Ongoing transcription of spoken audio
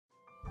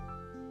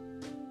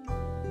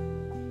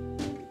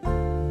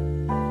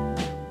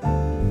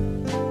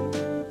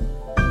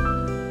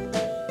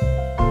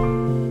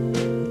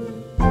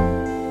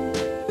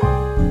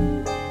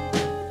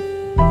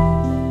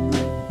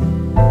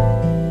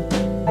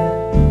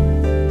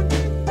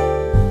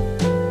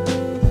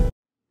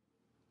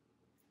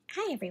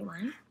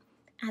everyone.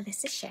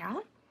 This is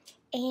Cheryl,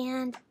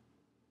 and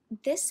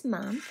this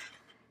month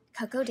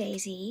Cocoa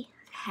Daisy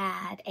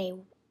had a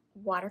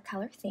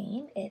watercolor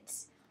theme.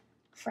 It's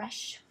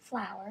fresh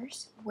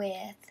flowers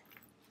with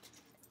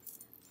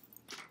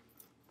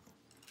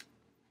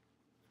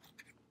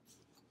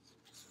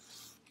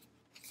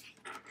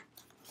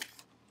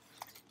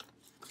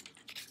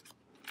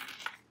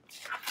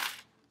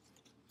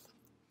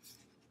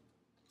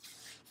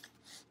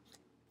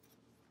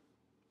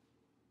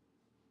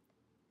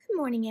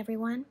Good morning,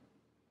 everyone.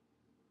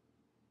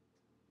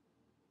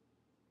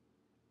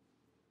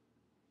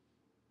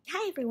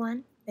 Hi,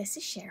 everyone. This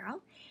is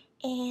Cheryl,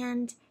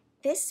 and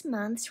this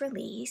month's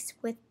release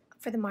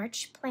for the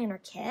March planner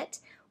kit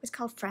was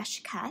called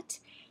Fresh Cut,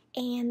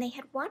 and they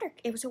had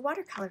it was a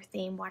watercolor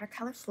theme,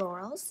 watercolor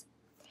florals,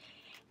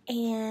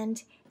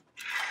 and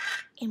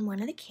in one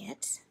of the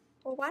kits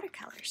were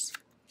watercolors.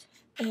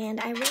 And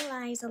I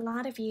realize a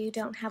lot of you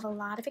don't have a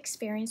lot of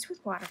experience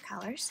with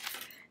watercolors,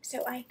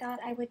 so I thought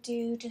I would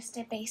do just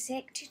a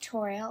basic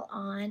tutorial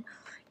on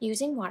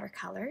using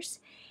watercolors.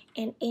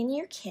 And in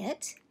your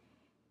kit,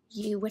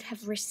 you would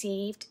have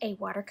received a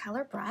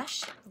watercolor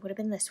brush. It would have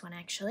been this one,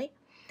 actually.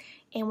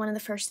 And one of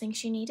the first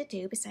things you need to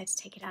do, besides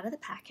take it out of the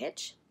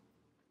package,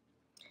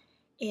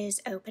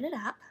 is open it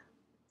up.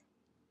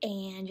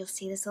 And you'll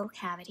see this little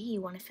cavity.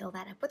 You want to fill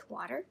that up with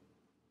water.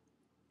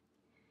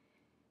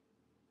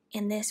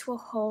 And this will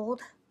hold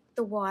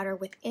the water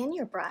within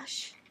your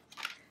brush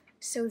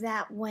so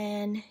that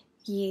when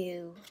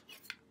you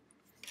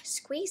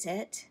squeeze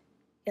it,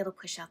 it'll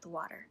push out the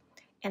water.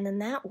 And then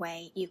that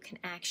way you can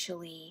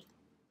actually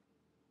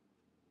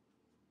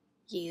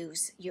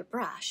use your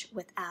brush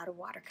without a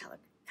watercolor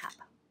cup.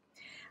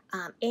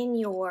 In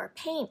your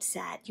paint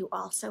set, you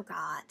also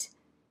got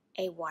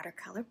a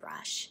watercolor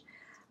brush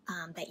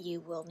that you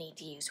will need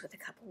to use with a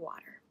cup of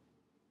water.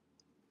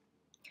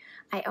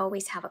 I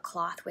always have a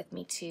cloth with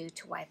me too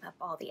to wipe up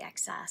all the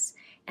excess,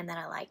 and then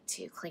I like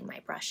to clean my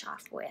brush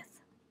off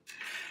with.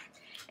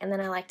 And then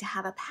I like to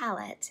have a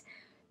palette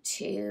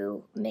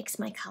to mix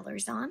my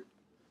colors on.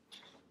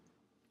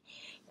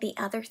 The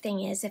other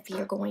thing is, if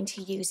you're going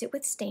to use it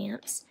with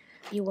stamps,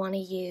 you want to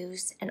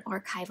use an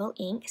Archival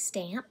Ink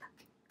stamp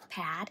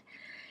pad,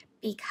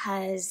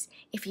 because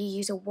if you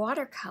use a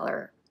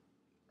watercolor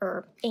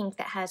or ink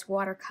that has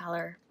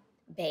watercolor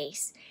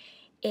base,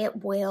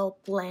 it will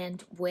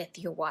blend with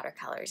your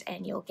watercolors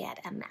and you'll get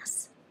a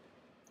mess.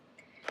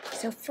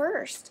 So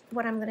first,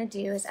 what I'm going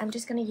to do is I'm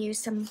just going to use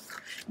some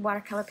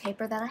watercolor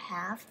paper that I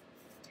have.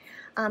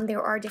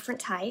 There are different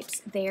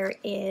types.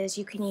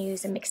 You can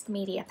use a mixed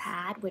media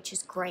pad, which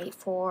is great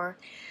for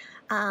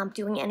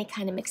doing any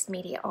kind of mixed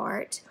media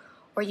art,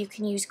 or you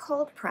can use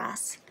cold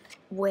press,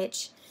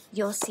 which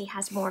you'll see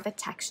has more of a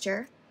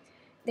texture.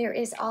 There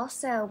is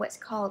also what's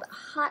called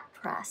hot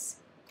press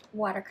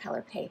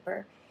watercolor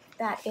paper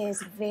that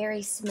is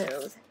very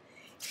smooth,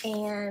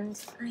 and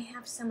I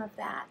have some of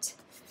that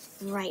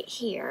right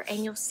here,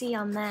 and you'll see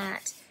on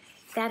that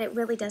it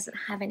really doesn't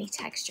have any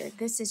texture.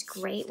 This is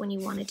great when you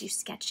want to do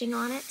sketching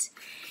on it,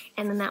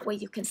 and then that way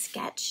you can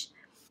sketch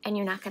and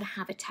you're not going to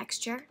have a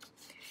texture.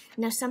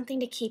 Now, something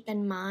to keep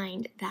in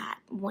mind, that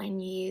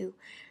when you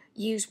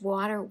use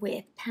water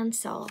with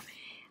pencil,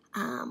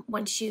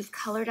 once you've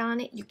colored on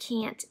it, you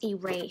can't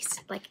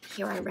erase, like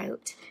here I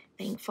wrote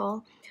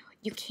thankful,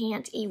 you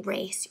can't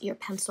erase your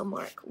pencil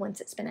mark once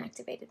it's been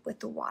activated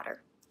with the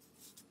water.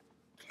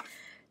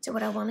 So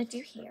what I want to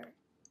do here,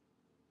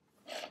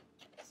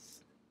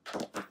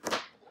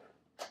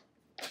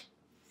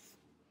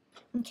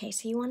 okay,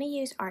 so you want to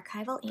use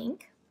Archival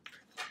ink.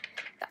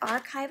 The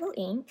Archival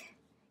ink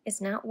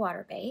is not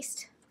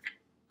water-based,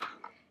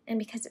 and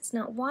because it's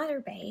not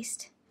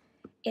water-based,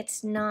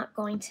 it's not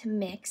going to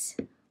mix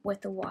with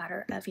the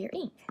water of your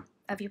ink,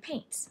 of your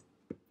paints.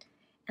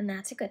 And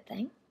that's a good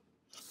thing,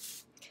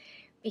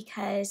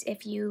 because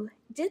if you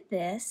did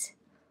this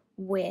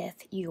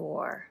with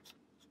your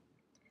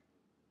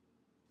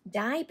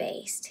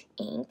dye-based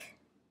ink,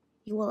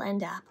 you will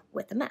end up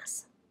with a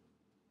mess.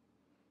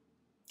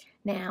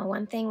 Now,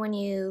 one thing when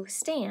you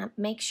stamp,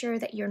 make sure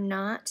that you're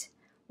not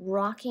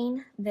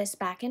rocking this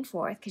back and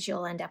forth, because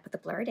you'll end up with a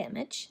blurred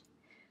image.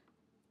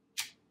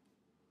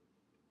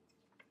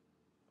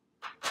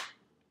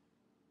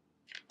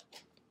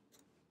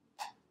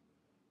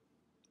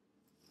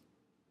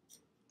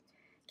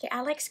 Okay,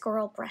 I like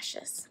squirrel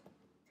brushes.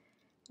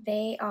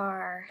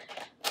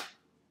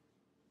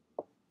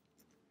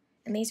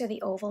 And these are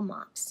the oval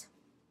mops.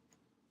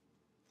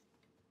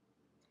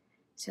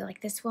 So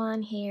like this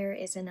one here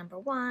is a number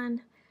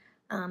 1.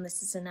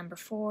 This is a number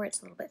 4. It's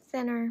a little bit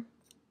thinner.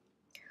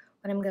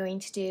 What I'm going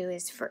to do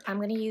is, I'm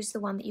going to use the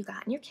one that you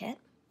got in your kit.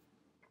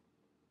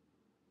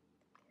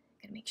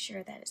 I'm going to make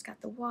sure that it's got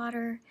the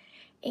water.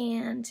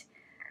 And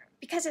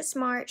because it's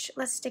March,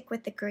 let's stick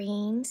with the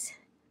greens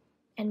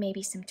and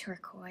maybe some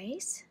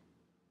turquoise.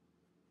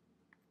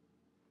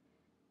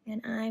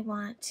 And I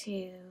want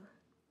to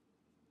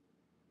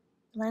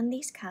blend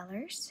these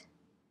colors.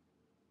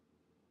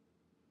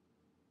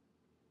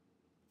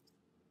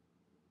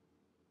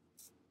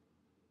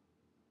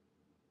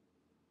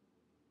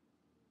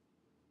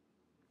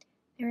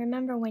 And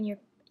remember, when you're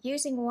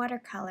using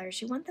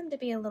watercolors, you want them to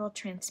be a little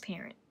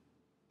transparent.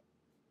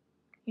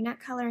 You're not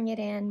coloring it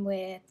in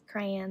with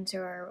crayons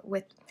or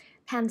with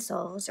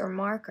pencils or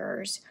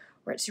markers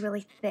where it's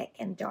really thick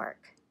and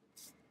dark.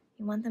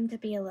 You want them to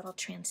be a little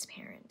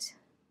transparent,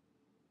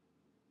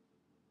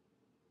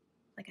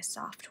 like a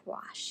soft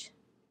wash.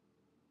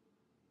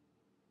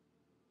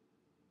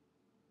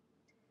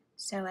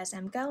 So as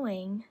I'm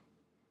going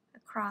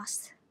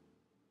across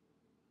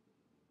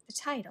the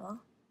title,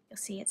 you'll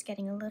see it's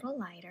getting a little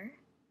lighter.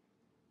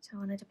 So I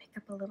wanted to pick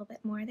up a little bit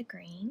more of the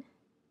green.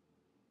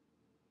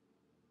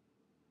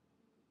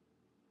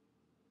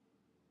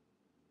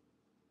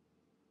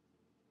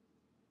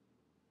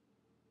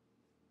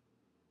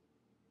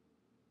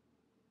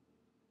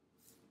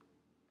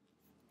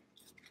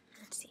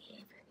 Let's see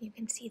if you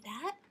can see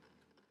that.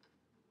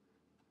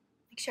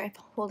 Make sure I'm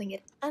holding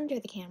it under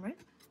the camera.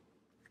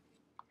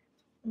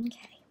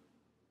 Okay,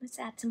 let's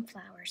add some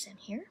flowers in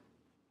here.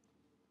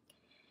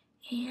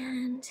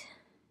 And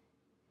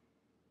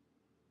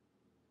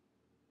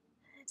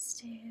let's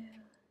do...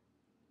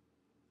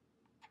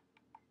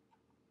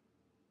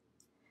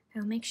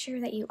 Now make sure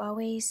that you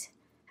always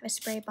have a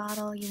spray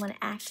bottle. You want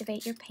to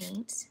activate your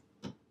paints.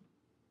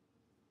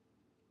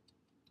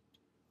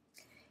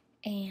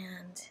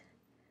 And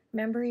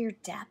remember your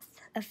depth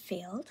of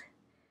field.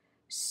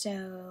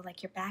 So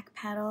like your back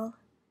petal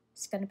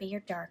is going to be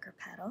your darker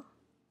petal.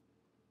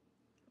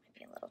 Might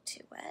be a little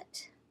too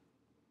wet.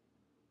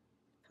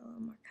 Put a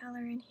little more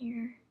color in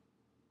here.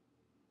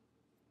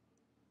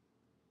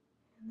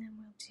 And then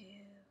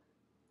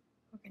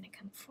we're going to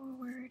come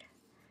forward.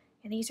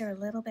 And these are a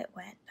little bit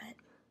wet, but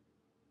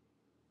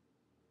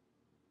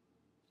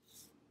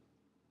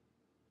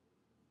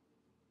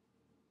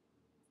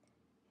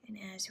and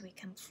as we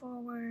come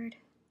forward,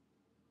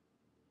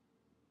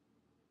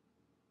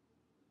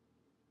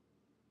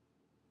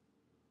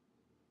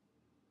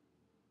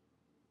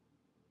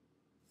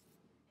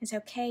 it's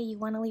okay, you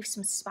want to leave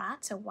some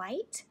spots of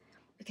white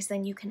because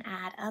then you can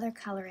add other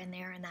color in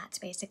there, and that's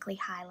basically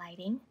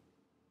highlighting.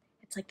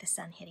 It's like the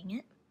sun hitting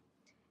it,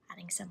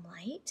 adding some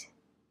light.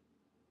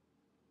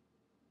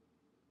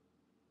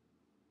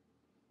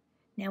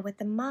 Now with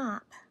the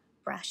mop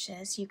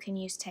brushes, you can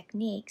use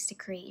techniques to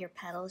create your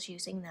petals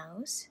using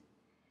those.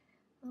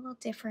 A little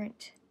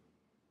different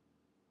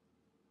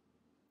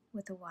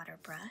with a water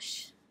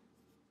brush.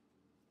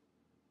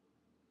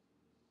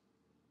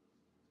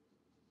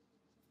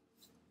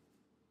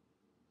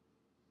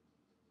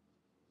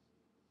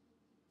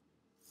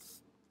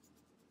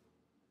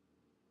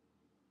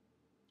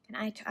 And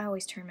I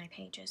always turn my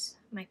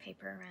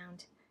paper around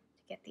to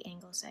get the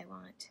angles I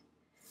want.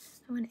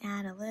 I want to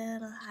add a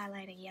little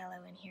highlight of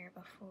yellow in here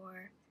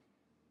before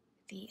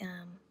the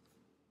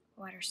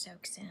water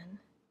soaks in.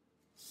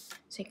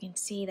 So you can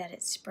see that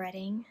it's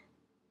spreading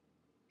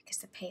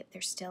because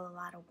there's still a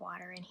lot of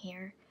water in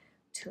here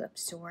to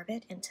absorb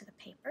it into the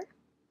paper.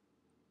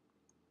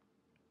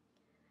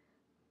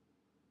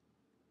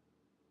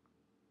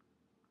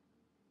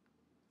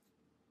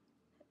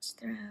 Let's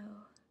throw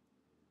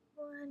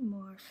one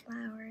more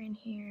flower in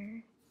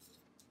here.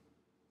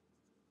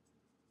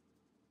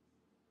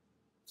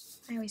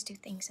 I always do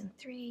things in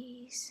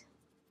threes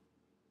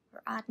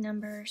or odd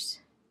numbers.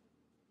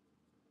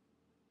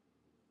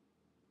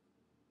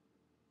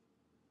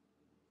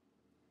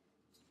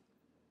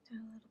 Throw a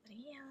little bit of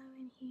yellow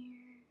in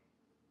here.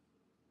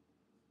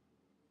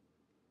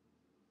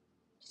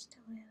 Just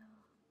a little.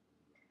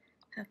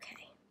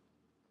 Okay.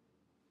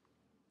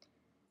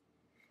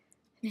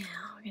 Now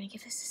we're going to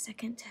give this a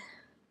second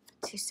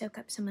to soak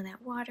up some of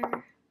that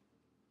water.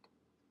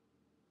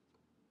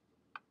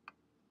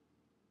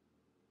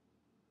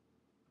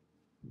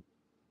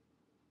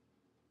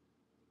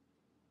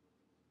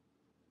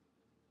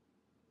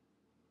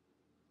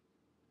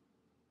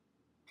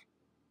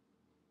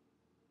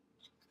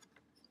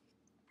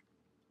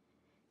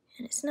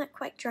 And it's not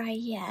quite dry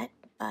yet,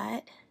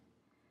 but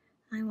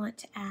I want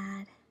to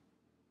add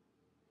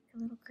a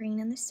little green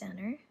in the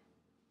center.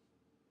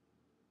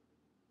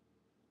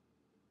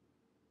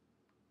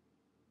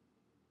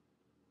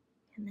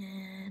 And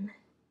then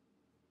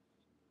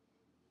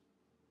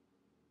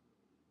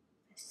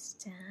the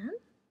stem.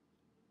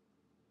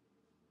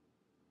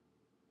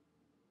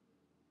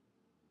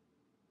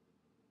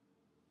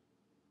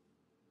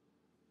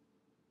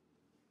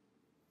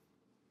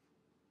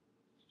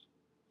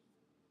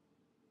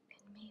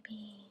 And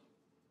maybe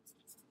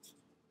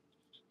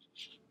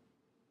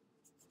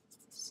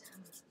some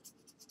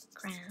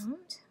ground.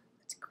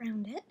 Let's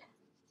ground it.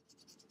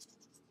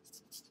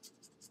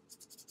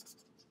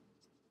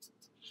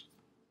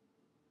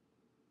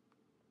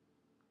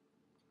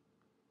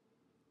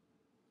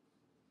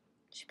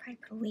 Should probably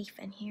put a leaf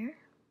in here.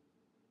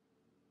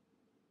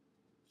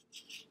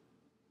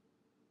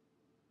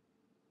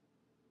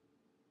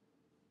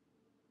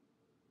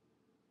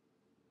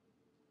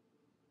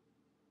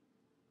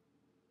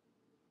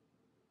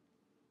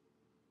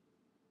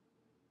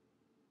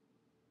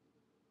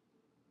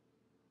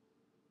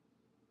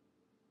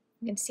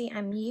 You can see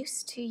I'm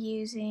used to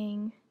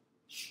using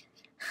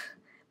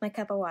my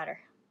cup of water.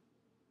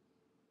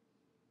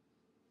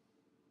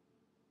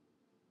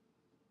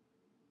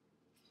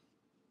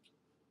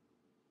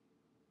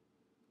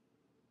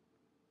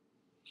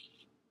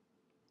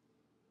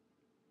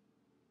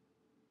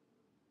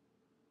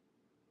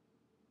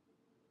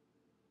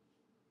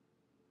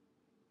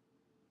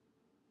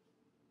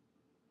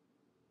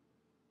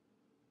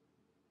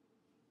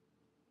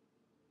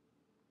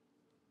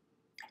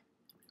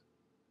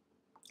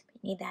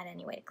 Need that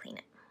anyway to clean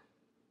it.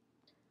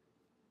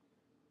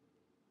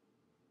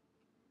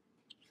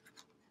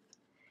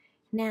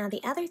 Now,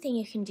 the other thing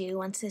you can do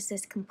once this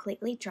is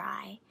completely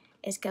dry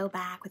is go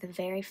back with a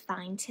very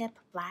fine tip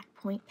black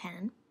point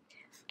pen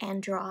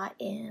and draw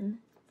in,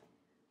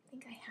 I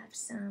think I have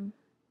some,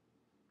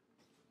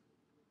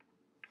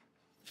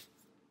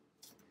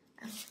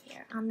 oh,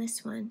 here on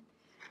this one,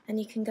 and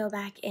you can go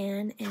back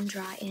in and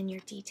draw in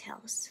your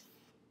details.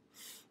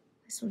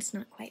 This one's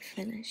not quite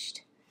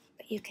finished,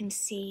 but you can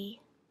see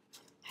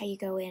how you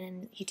go in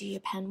and you do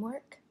your pen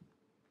work.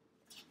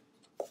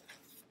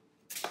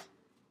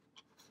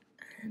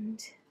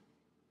 And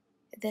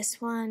this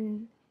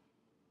one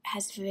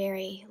has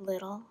very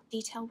little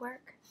detail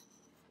work,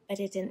 but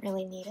it didn't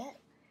really need it.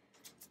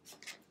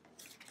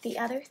 The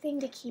other thing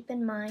to keep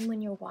in mind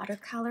when you're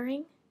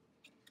watercoloring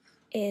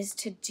is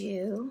to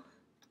do,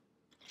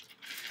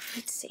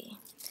 let's see,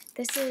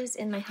 this is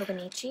in my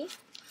Hobonichi.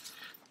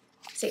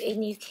 So,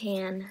 and you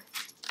can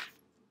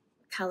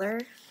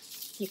color,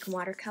 you can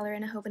watercolor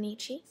in a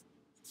Hobonichi.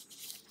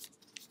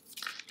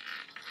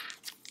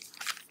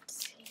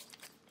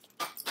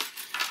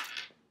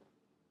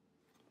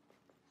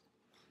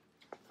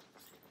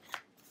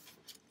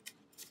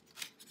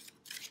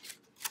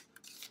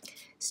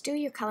 Do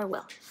your color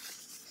wheel.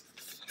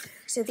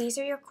 So these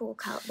are your cool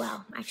color.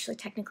 Well, actually,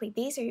 technically,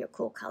 these are your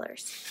cool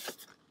colors.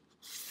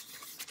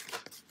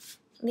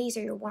 These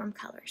are your warm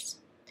colors.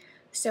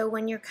 So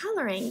when you're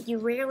coloring, you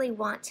rarely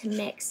want to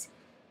mix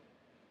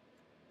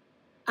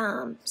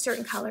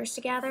certain colors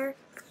together,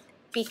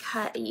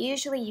 because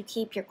usually you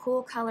keep your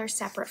cool colors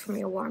separate from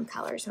your warm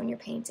colors when you're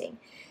painting,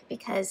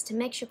 because to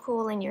mix your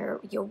cool and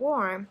your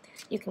warm,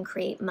 you can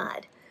create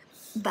mud.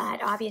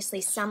 But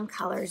obviously, some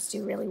colors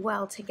do really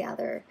well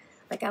together.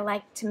 Like I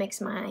like to mix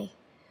my,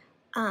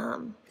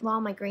 well,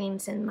 my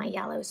greens and my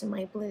yellows and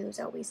my blues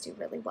always do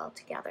really well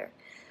together.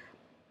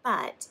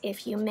 But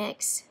if you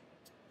mix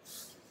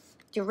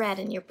your red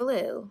and your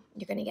blue,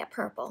 you're going to get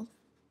purple.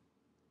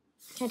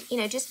 And, you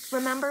know, just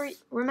remember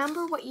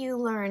what you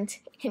learned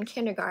in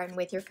kindergarten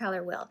with your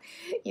color wheel.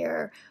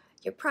 Your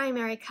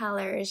primary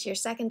colors, your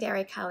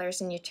secondary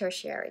colors, and your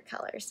tertiary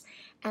colors.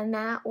 And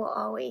that will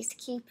always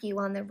keep you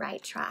on the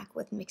right track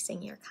with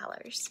mixing your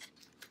colors.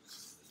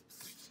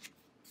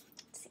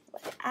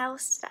 What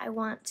else I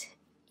want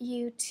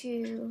you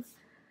to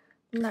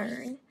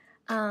learn?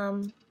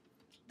 The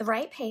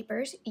right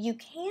papers. You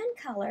can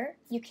color,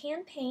 you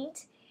can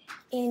paint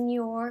in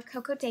your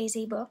Cocoa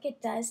Daisy book.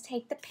 It does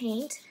take the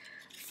paint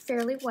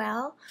fairly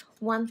well.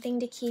 One thing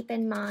to keep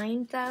in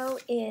mind though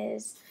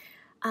is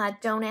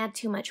don't add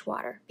too much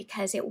water,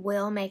 because it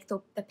will make the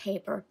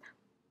paper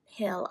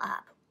pill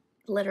up,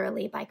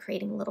 literally by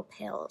creating little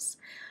pills,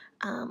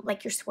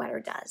 like your sweater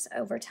does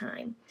over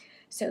time.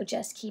 So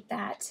just keep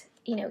that,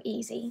 you know,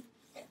 easy.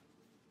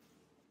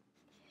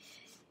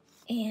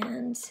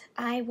 And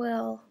I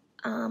will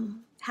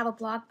have a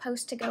blog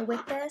post to go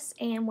with this,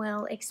 and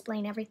we'll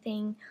explain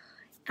everything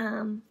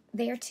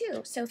there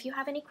too. So if you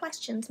have any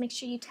questions, make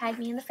sure you tag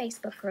me in the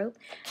Facebook group,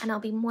 and I'll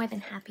be more than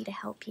happy to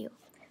help you.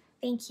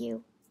 Thank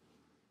you.